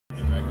If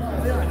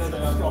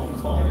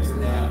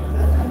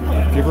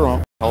you ever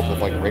want help with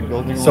like rig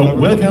building or So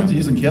whatever, welcome to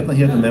Hughes Kettner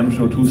here at the NAMM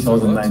Show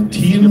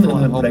 2019 in the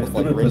Black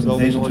Ribbon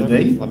presentation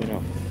today. let me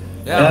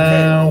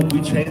know.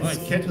 We changed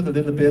schedule a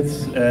little bit,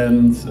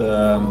 and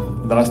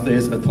last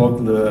days I talked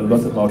a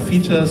lot about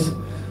features,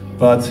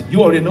 but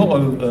you already know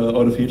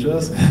all the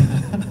features.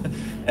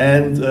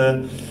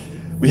 And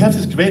we have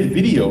this great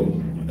video,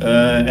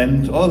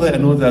 and although I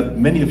know that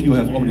many of you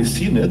have already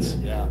seen it,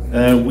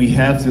 we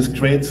have this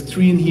great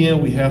screen here,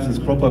 we have this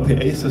proper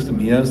PA system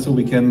here, so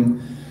we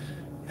can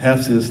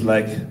have this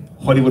like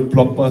Hollywood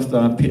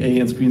blockbuster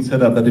PA and screen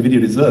setup that the video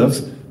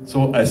deserves.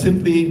 So I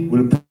simply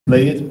will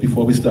play it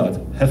before we start.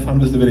 Have fun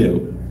with the video.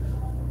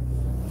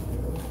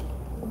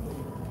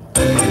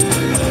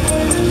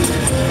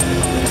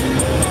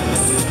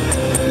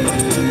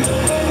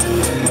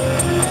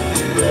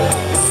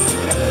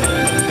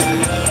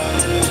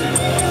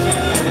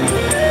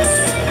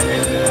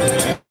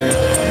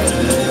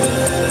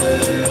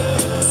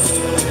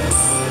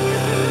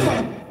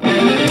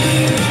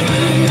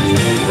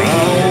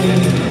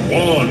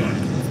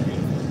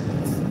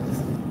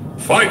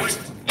 Fight!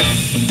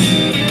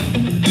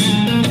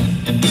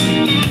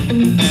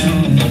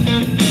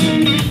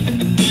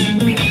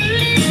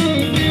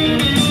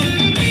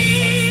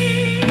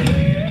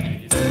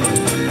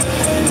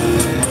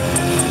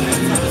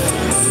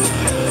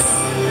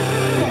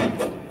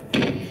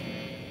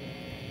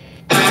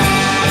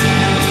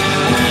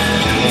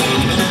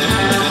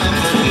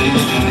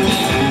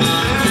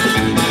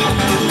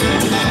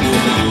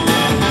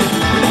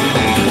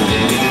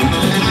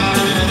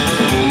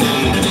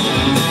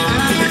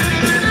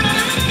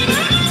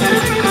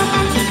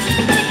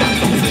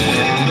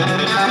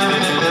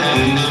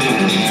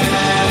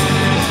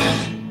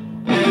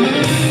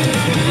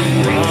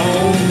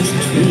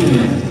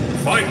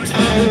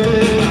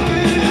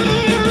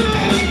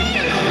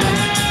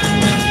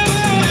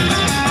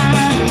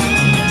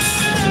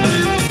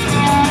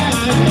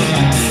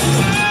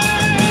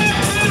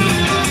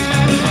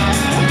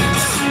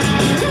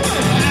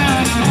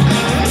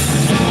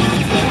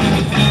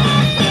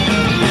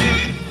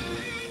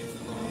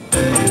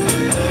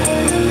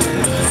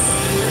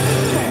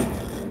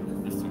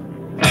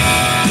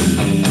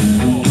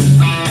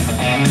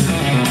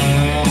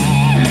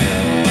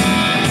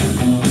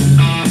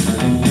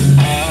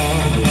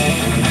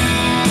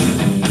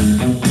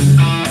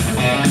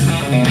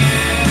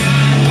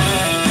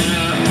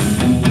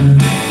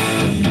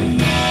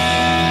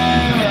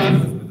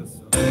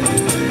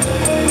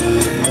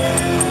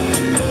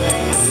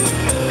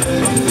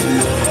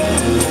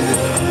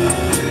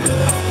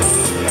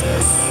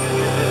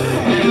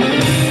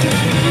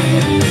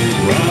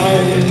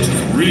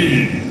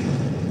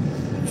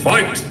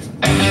 Fight!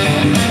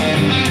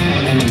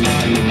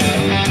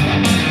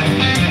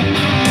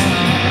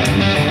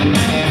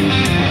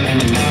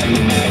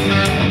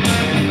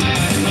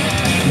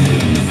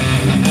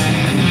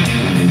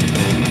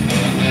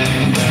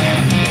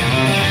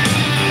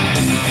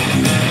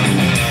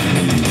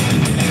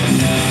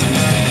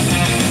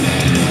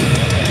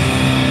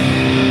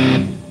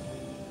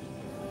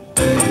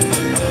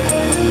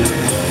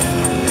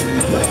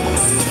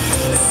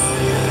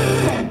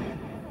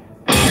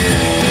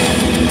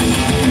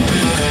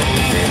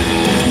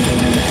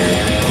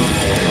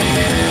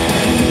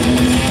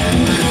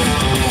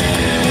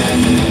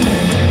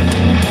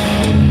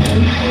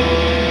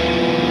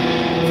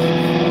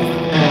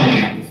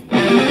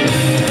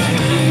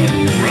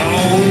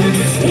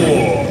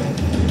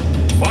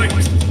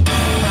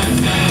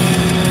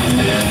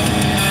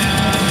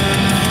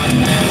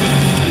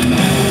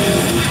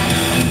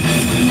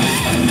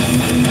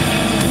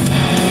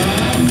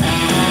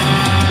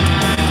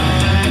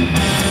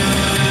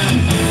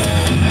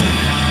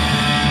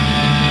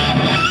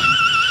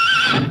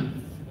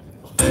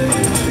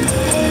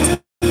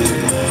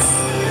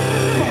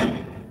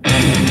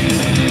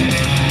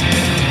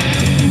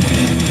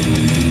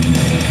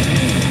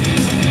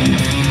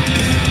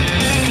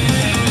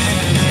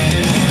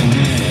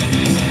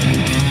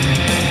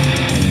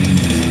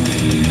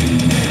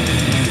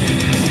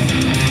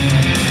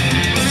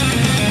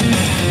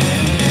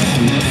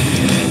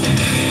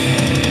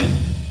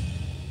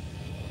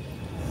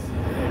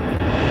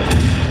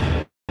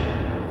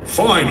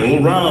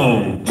 Final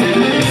round.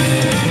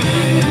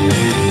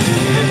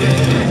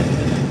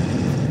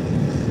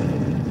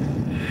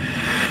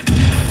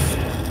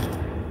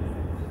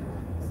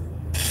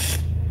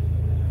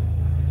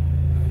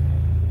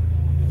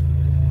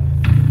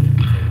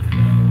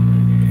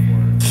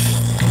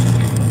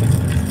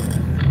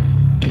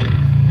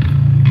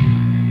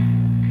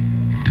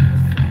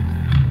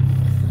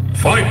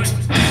 Fight!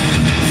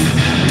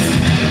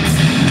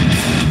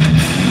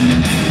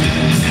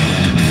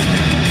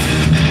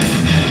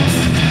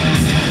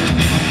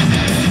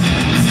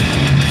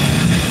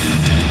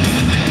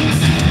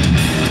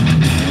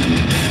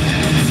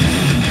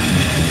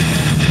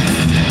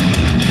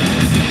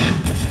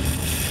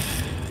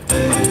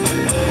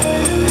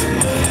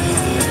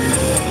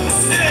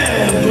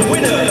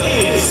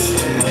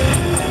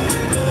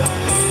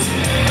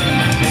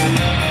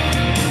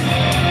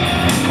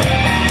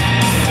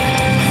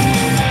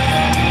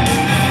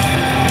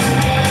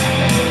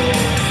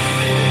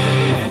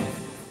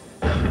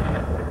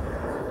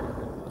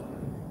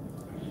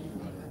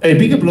 A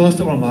big applause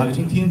to our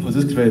marketing team for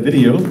this great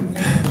video.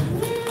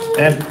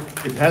 And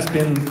it has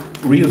been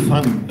real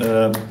fun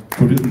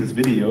producing this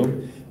video.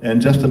 And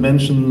just to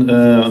mention,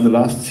 on the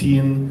last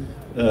scene,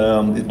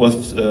 it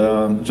was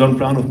John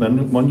Brown of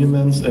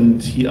Monuments, and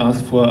he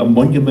asked for a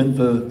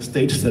monumental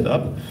stage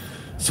setup.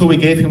 So we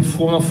gave him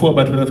 4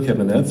 4x12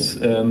 cabinets,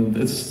 and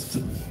it's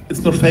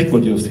not fake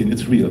what you've seen,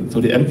 it's real.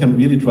 So the M can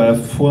really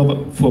drive 4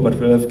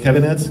 4x12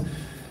 cabinets,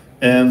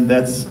 and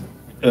that's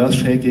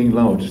earth-shaking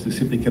loud. You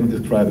simply cannot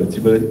describe it.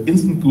 You will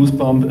instant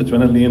goosebump,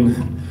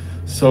 adrenaline.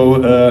 So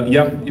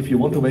yeah, if you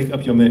want to wake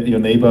up your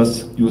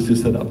neighbors, use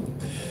this setup.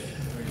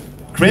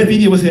 Great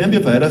video with the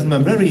amplifiers, and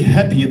I'm very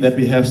happy that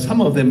we have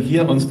some of them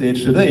here on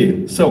stage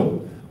today.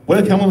 So,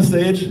 welcome on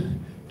stage,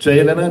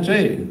 Jay Leonard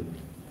Jay.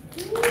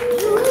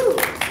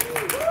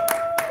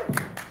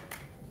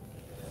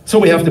 So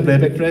we have the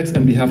playback tracks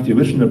and we have the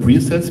original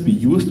presets we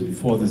used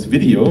for this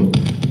video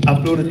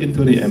uploaded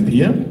into the amp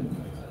here.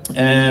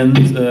 And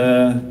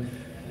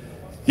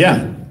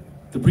yeah,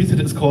 the preset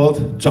is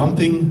called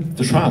Jumping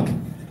the Shark.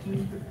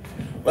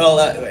 Well,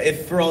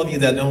 if for all of you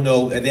that don't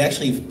know, they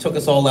actually took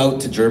us all out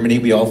to Germany.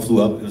 We all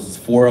flew up. It was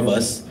 4 of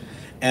us.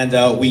 And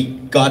we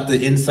got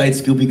the inside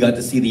scoop. We got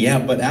to see the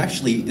amp. But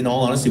actually, in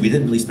all honesty, we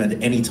didn't really spend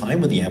any time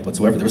with the amp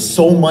whatsoever. There was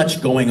so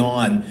much going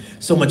on.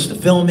 So much the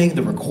filming,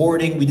 the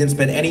recording. We didn't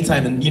spend any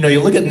time. And you know, you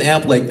look at an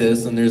amp like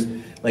this and there's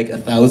like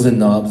 1,000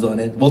 knobs on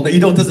it. Well, you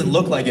know, it doesn't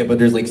look like it, but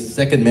there's like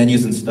second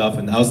menus and stuff.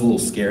 And I was a little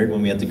scared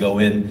when we had to go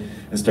in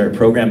and start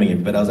programming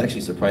it, but I was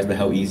actually surprised by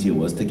how easy it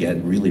was to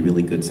get really,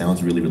 really good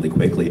sounds really, really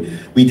quickly.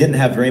 We didn't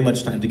have very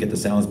much time to get the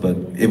sounds, but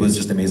it was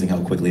just amazing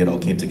how quickly it all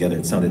came together.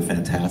 It sounded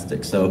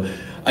fantastic. So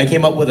I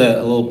came up with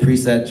a little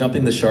preset,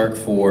 Jumping the Shark,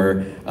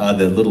 for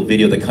the little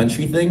video, the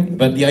country thing.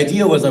 But the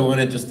idea was I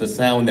wanted just a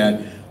sound that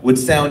would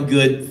sound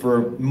good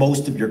for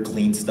most of your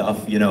clean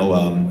stuff, you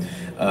know.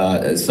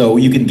 So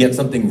you can get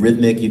something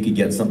rhythmic, you could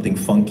get something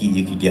funky,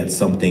 you could get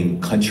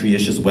something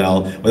country-ish as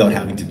well, without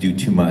having to do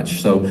too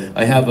much. So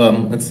I have,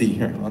 let's see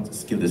here, I'll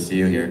just give this to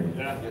you here.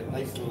 Yeah,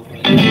 nice little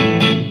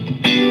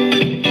thing.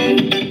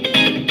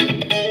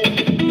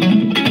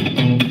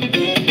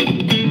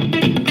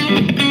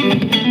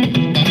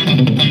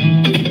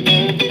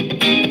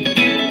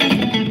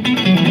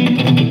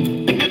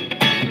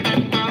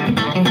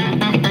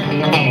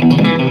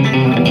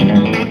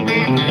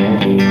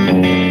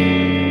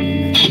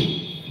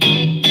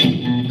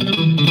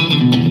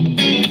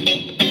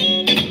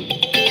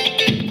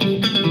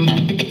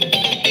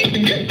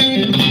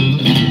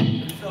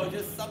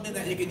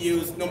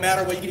 No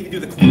matter what, you can even do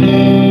the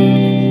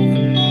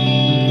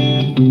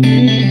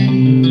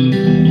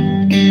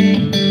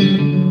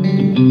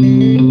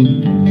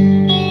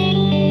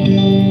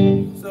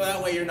so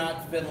that way you're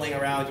not fiddling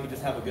around, you can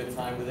just have a good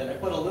time with it. I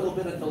put a little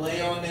bit of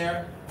delay on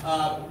there.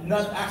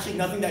 Actually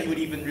nothing that you would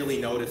even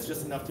really notice,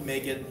 just enough to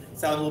make it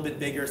sound a little bit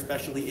bigger,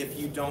 especially if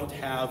you don't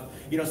have,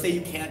 you know, say you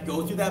can't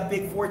go through that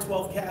big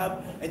 412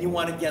 cab and you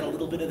want to get a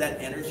little bit of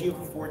that energy of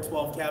a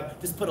 412 cab,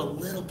 just put a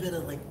little bit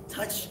of like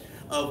touch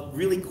of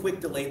really quick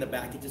delay in the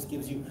back. It just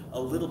gives you a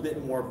little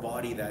bit more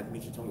body that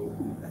makes your tone go,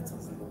 ooh, that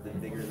sounds a little bit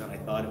bigger than I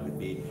thought it would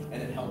be.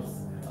 And it helps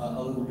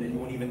a little bit. You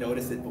won't even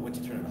notice it, but once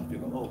you turn it off, you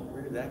go, oh,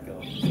 where did that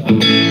go? So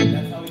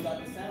that's how we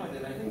got the sound,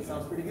 and I think it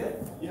sounds pretty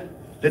good. Yeah.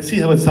 Let's see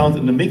how it sounds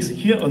in the mix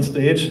here on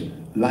stage,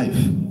 live.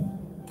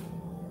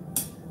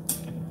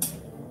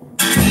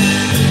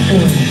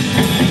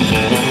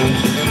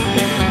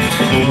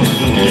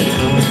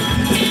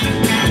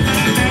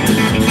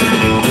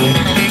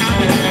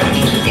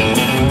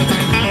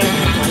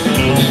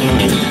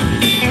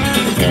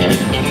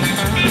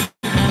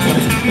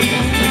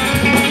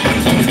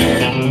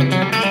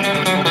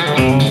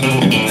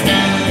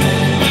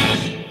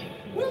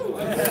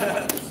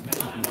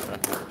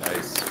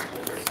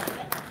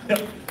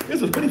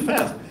 This is pretty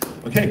fast.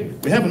 Okay,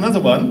 we have another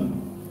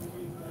one.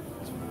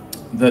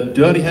 The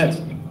Dirty Hat.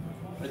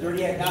 The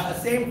Dirty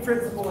Hat. Same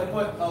principle. I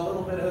put a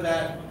little bit of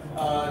that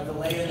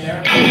delay in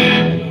there, a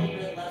little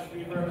bit less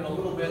reverb, and a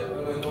little bit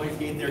of a noise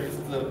gate there, just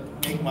to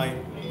make my.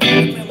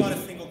 I play a lot of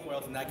single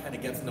coils, and that kind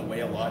of gets in the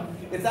way a lot.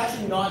 It's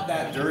actually not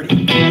that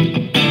dirty.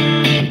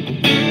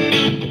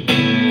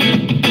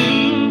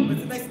 But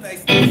it's a nice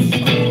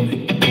sharp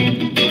thing.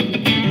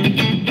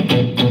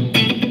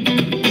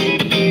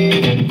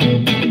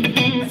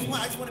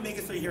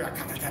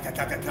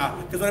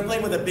 Because when I'm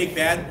playing with a big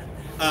band,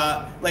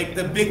 like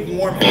the big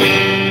warm,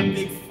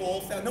 big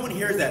full sound, no one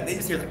hears that. They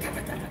just hear the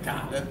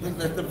ka-ka-ka-ka-ka,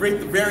 the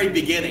very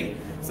beginning.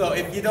 So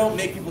if you don't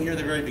make people hear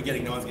the very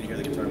beginning, no one's going to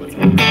hear the guitar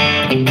whatsoever.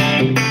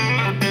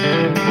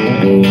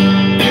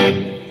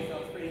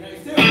 Sounds pretty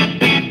nice too.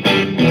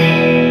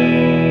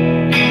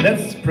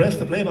 Let's press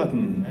the play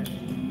button.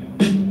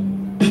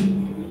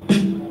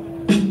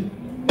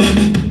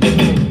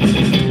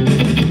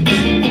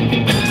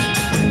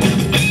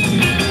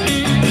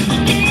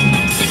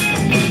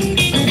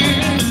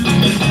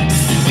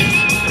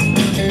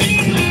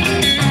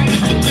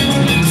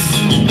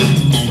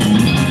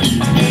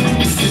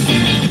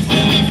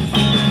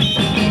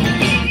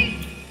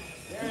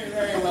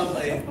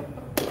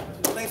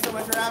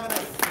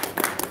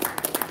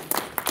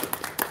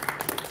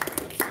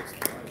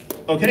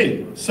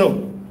 Okay,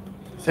 so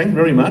thank you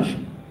very much.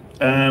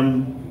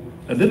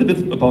 A little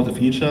bit about the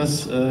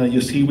features.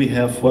 You see we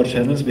have 4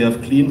 channels. We have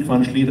clean,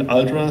 crunch, lead,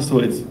 ultra, so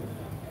it's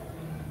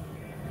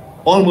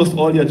almost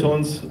all your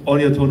tones, all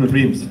your tonal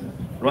dreams.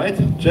 Right,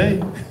 Jay?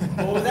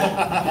 What was that?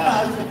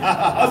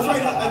 I was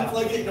trying to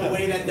unplug it in a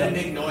way that didn't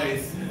make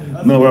noise.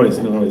 No worries,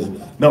 no worries.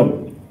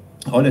 No,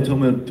 all your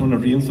tonal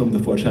dreams from the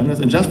 4 channels.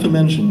 And just to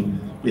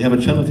mention, we have a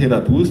channel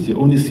tailor boost. You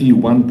only see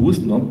one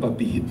boost knob, but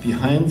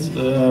behind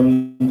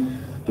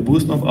the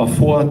boost knob are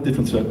 4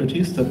 different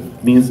circuities.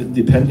 That means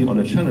depending on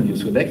the channel you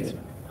select,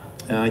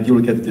 you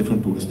will get a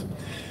different boost.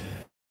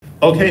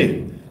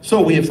 Okay,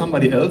 so we have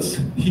somebody else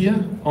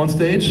here on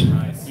stage.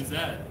 Nice. Who's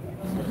that?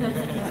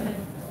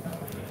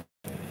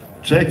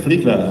 Jack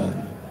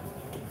Fliegler.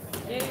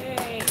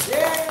 Yay!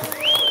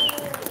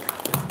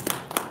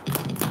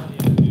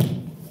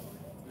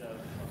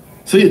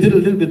 So you did a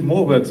little bit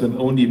more work than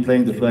only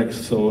playing the tracks.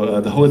 So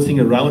the whole thing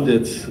around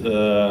it,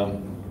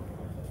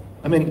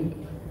 I mean,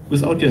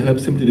 without your help,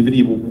 simply the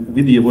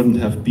video wouldn't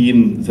have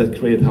been that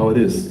great how it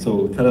is.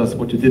 So tell us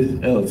what you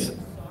did else.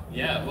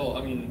 Yeah, well,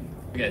 I mean,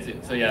 okay,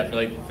 so yeah,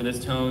 for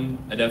this tone,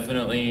 I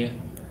definitely,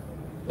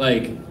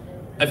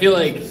 I feel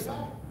like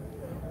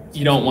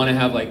you don't want to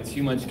have like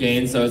too much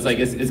gain, so it's like,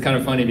 it's kind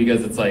of funny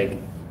because it's like,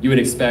 you would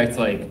expect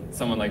like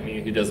someone like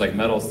me who does like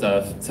metal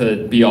stuff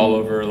to be all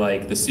over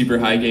like the super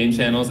high gain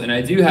channels, and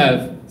I do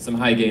have some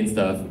high gain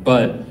stuff,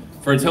 but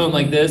for a tone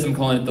like this, I'm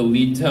calling it the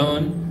lead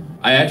tone.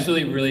 I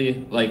actually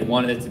really like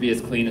wanted it to be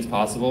as clean as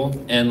possible,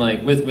 and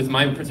like with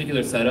my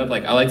particular setup,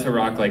 like I like to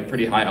rock like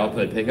pretty high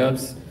output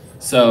pickups,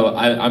 so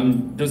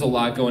there's a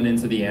lot going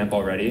into the amp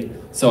already,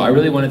 so I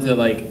really wanted to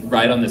like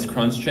ride on this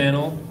crunch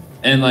channel.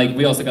 And like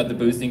we also got the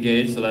boosting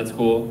gauge, so that's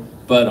cool.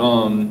 But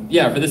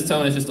yeah, for this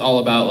tone, it's just all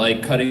about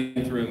like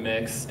cutting through a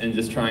mix and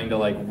just trying to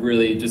like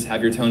really just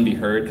have your tone be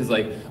heard. Cause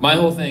like my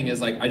whole thing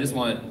is like I just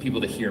want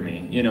people to hear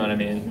me. You know what I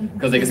mean?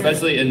 Cause like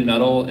especially in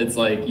metal, it's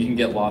like you can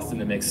get lost in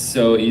the mix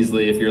so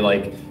easily if you're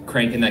like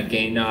cranking that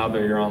gain knob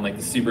or you're on like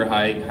the super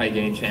high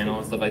gain channel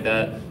and stuff like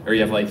that, or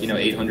you have like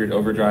 800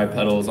 overdrive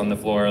pedals on the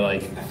floor,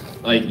 like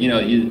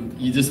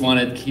you just want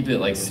to keep it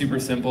like super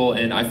simple.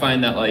 And I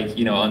find that like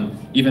on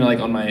even like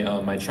on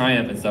my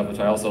Triumph and stuff, which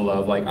I also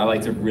love, like I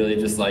like to really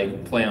just like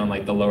play on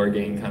like the lower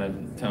gain kind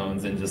of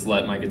tones and just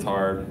let my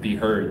guitar be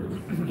heard,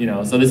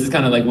 so this is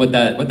kind of like what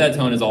that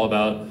tone is all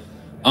about.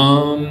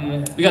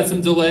 We got some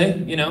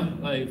delay,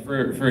 like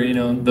for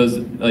those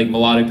like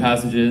melodic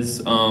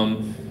passages,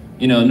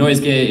 noise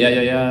gate,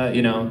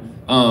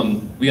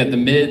 we got the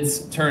mids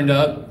turned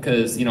up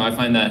because I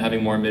find that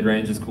having more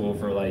mid-range is cool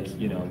for like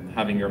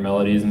having your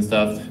melodies and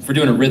stuff. If we're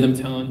doing a rhythm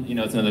tone,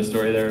 it's another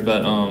story there,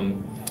 but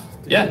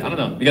yeah, I don't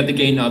know. We got the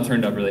gain knob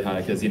turned up really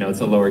high because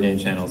it's a lower gain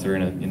channel, so we're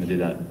gonna do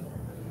that.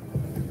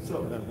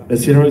 So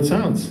let's hear how it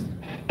sounds.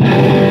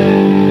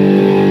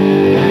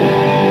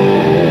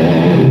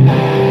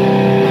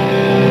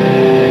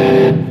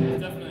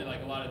 Definitely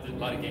like a lot of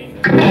gain.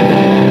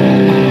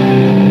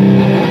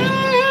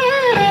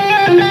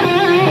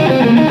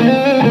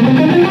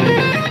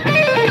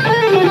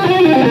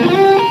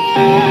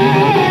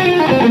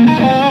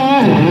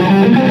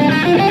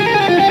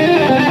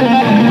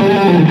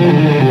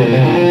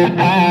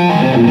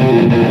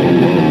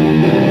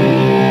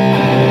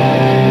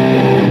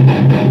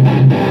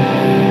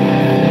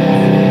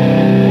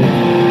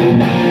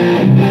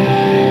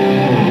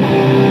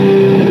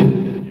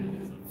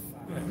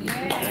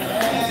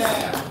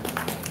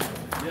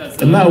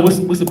 And now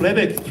with the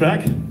playback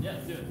track. Yeah,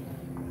 let's do it.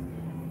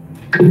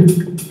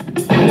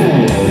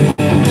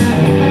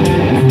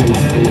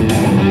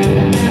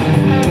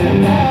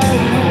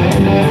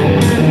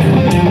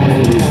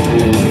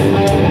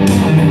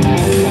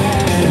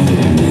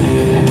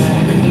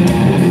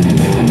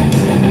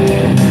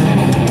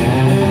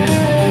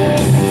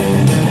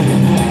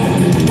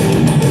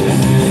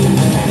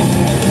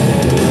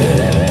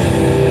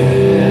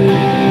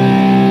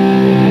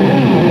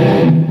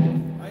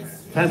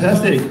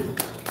 Fantastic.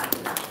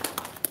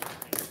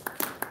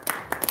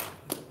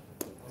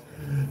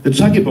 The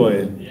Chuggy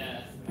Boy.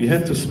 Yeah. We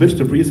have to switch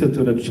the preset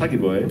to the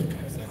Chuggy Boy.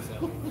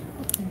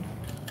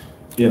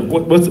 Yeah,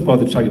 what's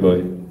about the Chuggy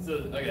Boy?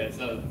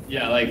 So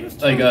yeah,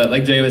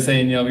 like Jay was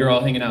saying, we were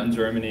all hanging out in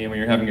Germany and we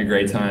were having a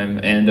great time,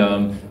 and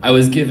I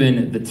was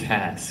given the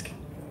task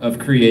of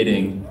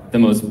creating the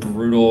most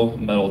brutal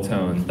metal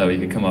tone that we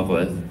could come up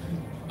with.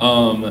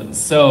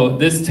 So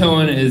this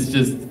tone is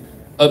just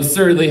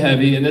absurdly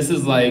heavy, and this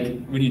is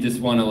like when you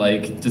just want to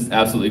like just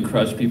absolutely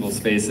crush people's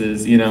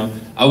faces.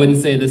 I wouldn't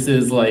say this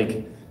is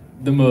like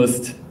the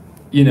most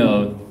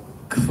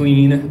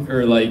clean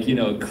or like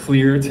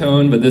clear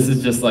tone, but this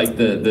is just like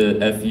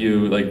the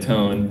FU like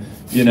tone,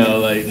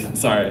 like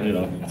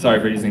sorry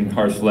for using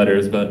harsh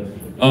letters, but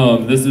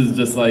this is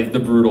just like the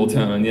brutal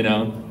tone,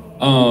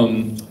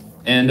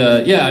 and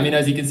yeah, I mean,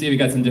 as you can see, we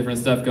got some different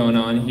stuff going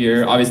on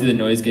here. Obviously the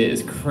noise gate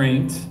is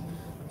cranked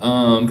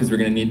because we're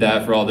gonna need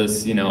that for all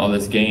this all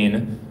this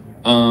gain.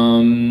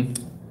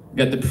 We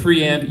got the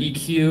preamp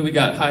EQ, we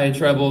got high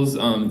trebles,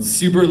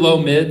 super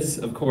low mids,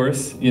 of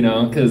course, you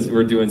know, because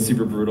we're doing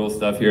super brutal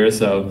stuff here,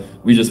 so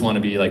we just want to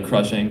be like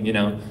crushing, you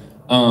know.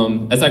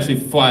 That's actually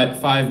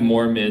five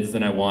more mids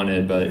than I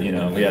wanted, but you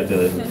know, we had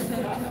to.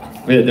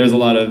 There's a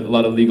lot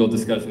of legal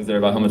discussions there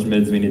about how much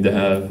mids we need to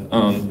have.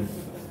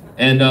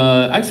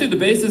 Actually, the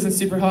bass isn't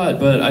super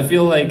hot, but I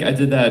feel like I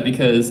did that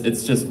because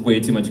it's just way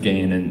too much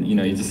gain, and you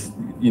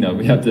know,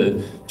 we have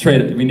to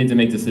trade. We need to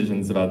make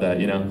decisions about that,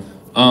 you know.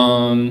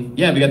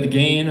 Yeah, we got the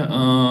gain.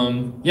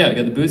 Yeah, we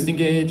got the boost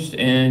engaged,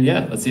 and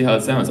yeah, let's see how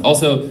it sounds.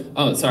 Also,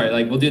 oh, sorry,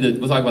 like we'll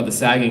talk about the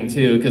sagging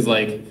too, because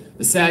like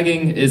the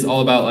sagging is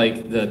all about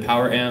like the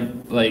power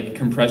amp, like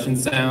compression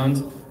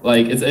sound.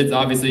 Like it's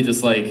obviously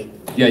just like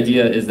the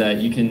idea is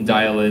that you can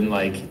dial in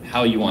like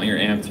how you want your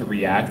amp to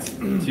react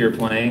to your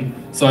playing.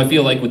 So I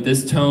feel like with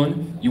this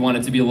tone, you want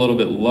it to be a little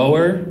bit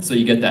lower, so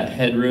you get that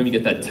headroom, you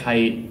get that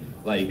tight,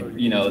 like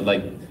you know,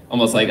 like.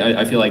 Almost like,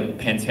 I feel like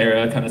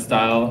Pantera kind of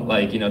style,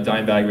 like, you know,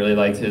 Dimebag really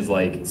liked his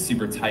like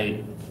super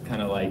tight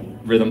kind of like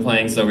rhythm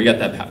playing, so we got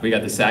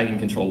the sagging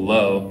control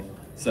low,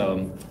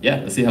 so yeah,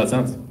 let's see how it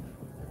sounds.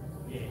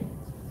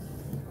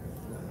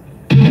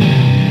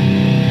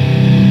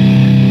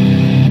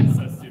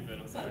 So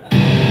stupid, I'm sorry.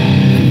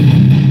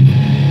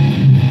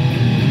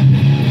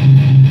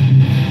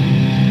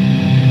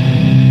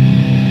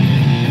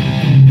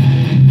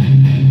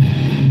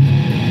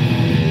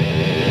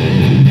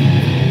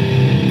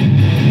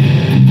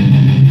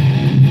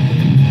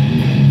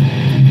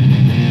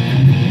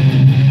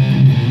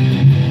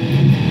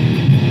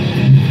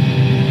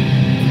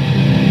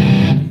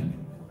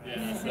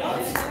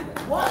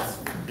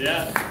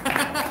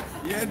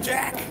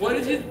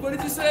 What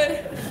did you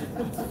say?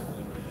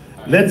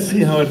 Let's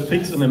see how it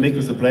picks on a mic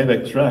with a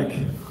playback track.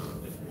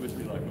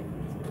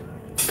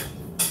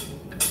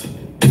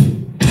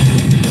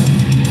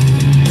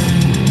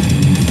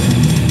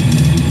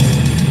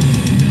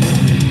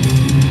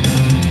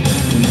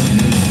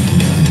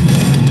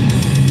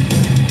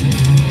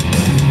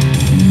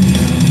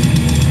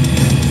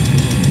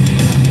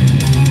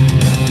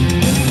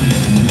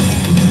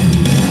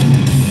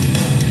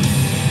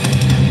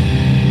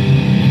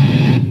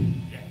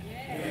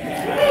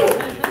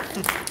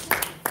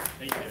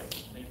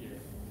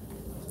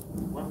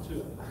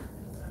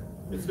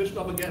 It switched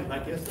up again,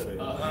 like yesterday. Is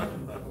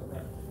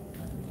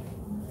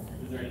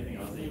there anything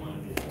else that you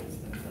want to do?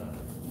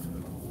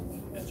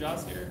 Is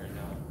Joss here or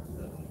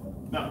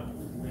no?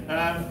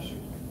 No.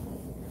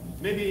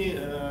 Maybe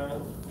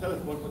tell us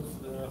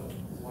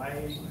why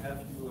have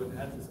you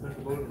had this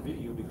special mode in the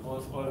video?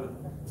 Because all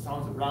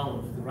sounds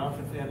around, the round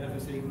fanfare and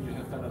everything you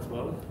have done as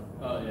well.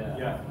 Oh yeah.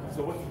 Yeah.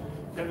 So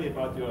tell me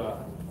about your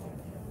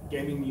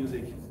gaming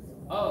music.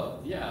 Oh,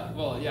 yeah.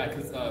 Well, yeah,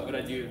 because what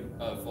I do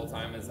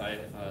full-time is I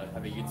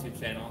have a YouTube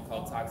channel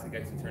called Toxic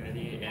X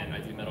Eternity, and I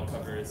do metal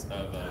covers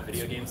of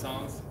video game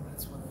songs.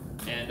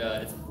 And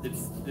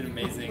it's an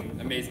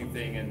amazing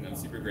thing, and I'm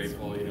super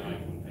grateful, you know, I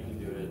can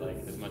do it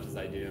like as much as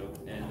I do.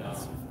 And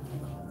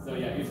so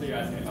yeah, usually you're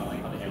asking about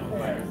like how the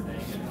amplifiers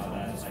thing and how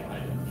that like I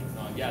do the theme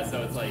song. Yeah,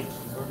 so it's like,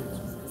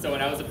 so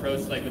when I was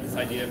approached like with this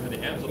idea for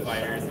the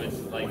amplifiers, which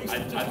like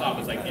I thought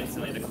was like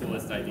instantly the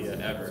coolest idea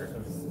ever.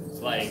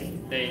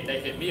 Like, they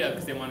hit me up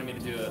because they wanted me to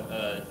do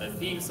a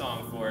theme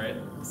song for it,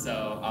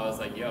 so I was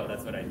like, yo,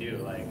 that's what I do,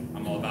 like,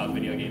 I'm all about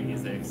video game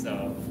music,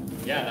 so,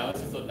 yeah, that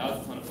was a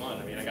ton of fun.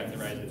 I mean, I got to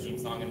write the theme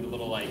song and the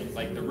little,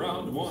 like the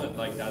round one,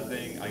 like, that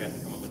thing, I got to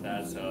come up with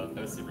that, so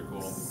that was super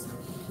cool.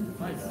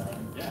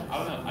 Yeah, I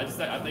don't know, I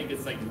think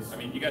it's like, I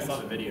mean, you guys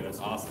saw the video, it's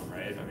awesome,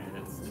 right? I mean,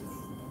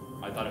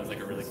 I thought it was like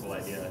a really cool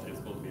idea, it was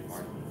cool to be a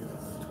part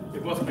of it.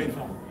 It was great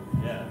fun.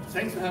 Yeah.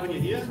 Thanks for having you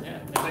here. Yeah.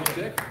 Thanks,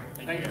 Jack.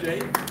 Thanks,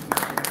 Jay.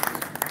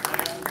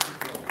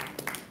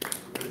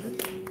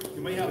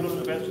 You may have a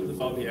little questions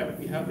about the app.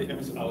 We have the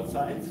apps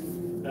outside.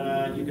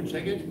 You can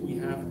check it. We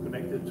have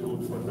connected to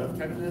 12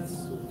 cabinets,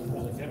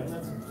 other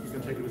cabinets. You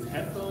can check it with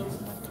headphones.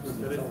 You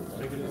can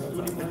check it with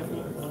studio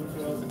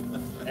monitors,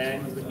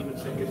 and you can even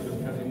check it with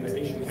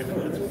configuration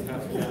cabinets. We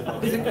have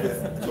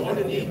here. So all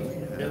you need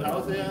is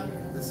out there.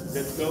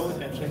 Let's go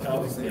and check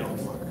out the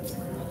apps.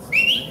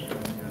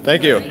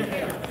 Thank you.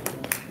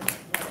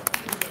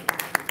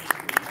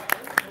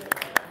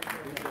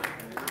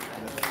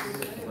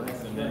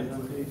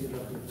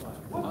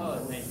 Oh,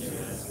 thank you.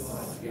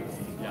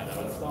 Yeah, that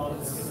was.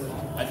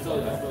 I still.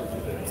 Yeah.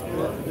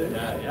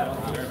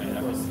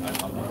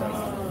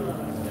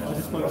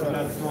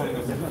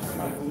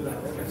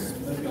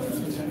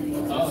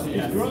 Oh,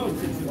 yeah.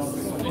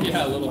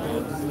 Yeah, a little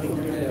bit.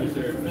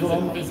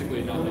 Sure.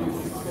 Physically, nothing.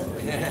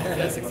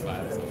 Yeah, 6'5".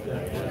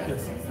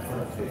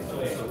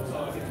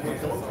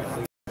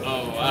 Oh,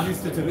 wow.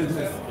 Used to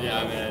business.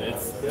 Yeah, man,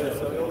 it's.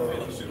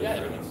 Yeah,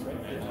 everything's great.